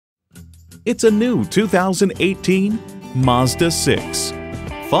It's a new 2018 Mazda 6.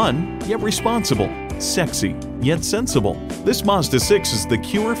 Fun, yet responsible. Sexy, yet sensible. This Mazda 6 is the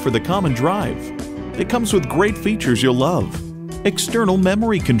cure for the common drive. It comes with great features you'll love. External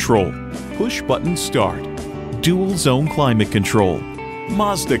memory control, push-button start, dual-zone climate control,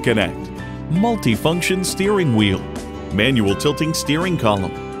 Mazda Connect, multi-function steering wheel, manual tilting steering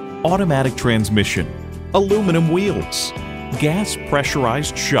column, automatic transmission, aluminum wheels, gas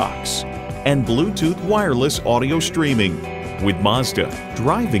pressurized shocks, and Bluetooth wireless audio streaming. With Mazda,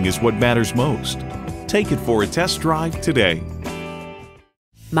 driving is what matters most. Take it for a test drive today.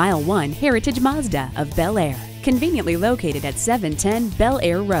 Mile 1 Heritage Mazda of Bel-Air, conveniently located at 710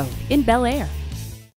 Bel-Air Road in Bel-Air.